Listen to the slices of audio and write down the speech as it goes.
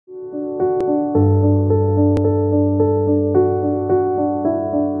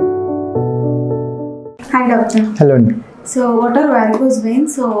doctor. Hello. So what are varicose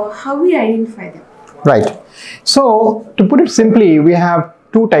veins? So how we identify them? Right. So to put it simply, we have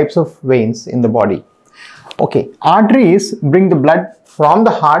two types of veins in the body. Okay, arteries bring the blood from the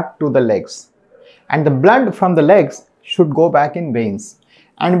heart to the legs, and the blood from the legs should go back in veins.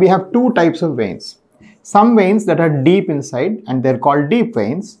 And we have two types of veins. Some veins that are deep inside, and they're called deep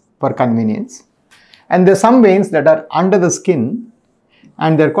veins for convenience. And there are some veins that are under the skin,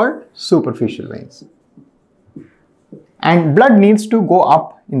 and they're called superficial veins. And blood needs to go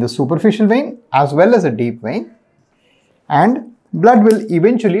up in the superficial vein as well as a deep vein, and blood will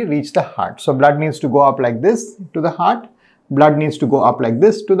eventually reach the heart. So blood needs to go up like this to the heart, blood needs to go up like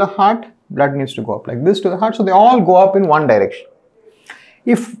this to the heart, blood needs to go up like this to the heart. So they all go up in one direction.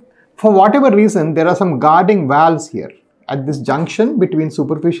 If for whatever reason there are some guarding valves here at this junction between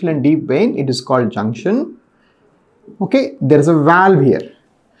superficial and deep vein, it is called junction. Okay, there is a valve here.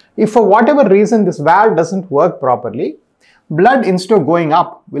 If for whatever reason this valve doesn't work properly, blood instead of going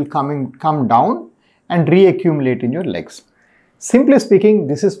up will come down and reaccumulate in your legs. Simply speaking,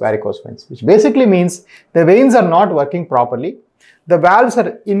 this is varicose veins, which basically means the veins are not working properly. The valves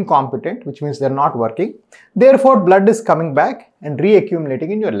are incompetent, which means they're not working. Therefore, blood is coming back and reaccumulating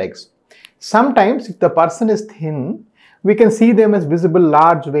in your legs. Sometimes, if the person is thin, we can see them as visible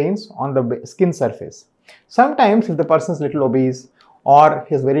large veins on the skin surface. Sometimes, if the person is little obese or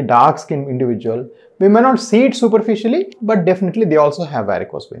is very dark skinned individual, we may not see it superficially, but definitely they also have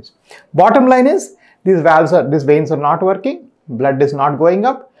varicose veins. Bottom line is, these veins are not working, blood is not going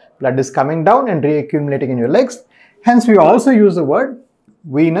up, blood is coming down and reaccumulating in your legs. Hence, we also use the word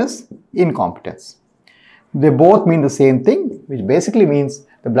venous incompetence. They both mean the same thing, which basically means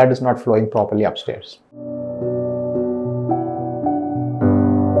the blood is not flowing properly upstairs.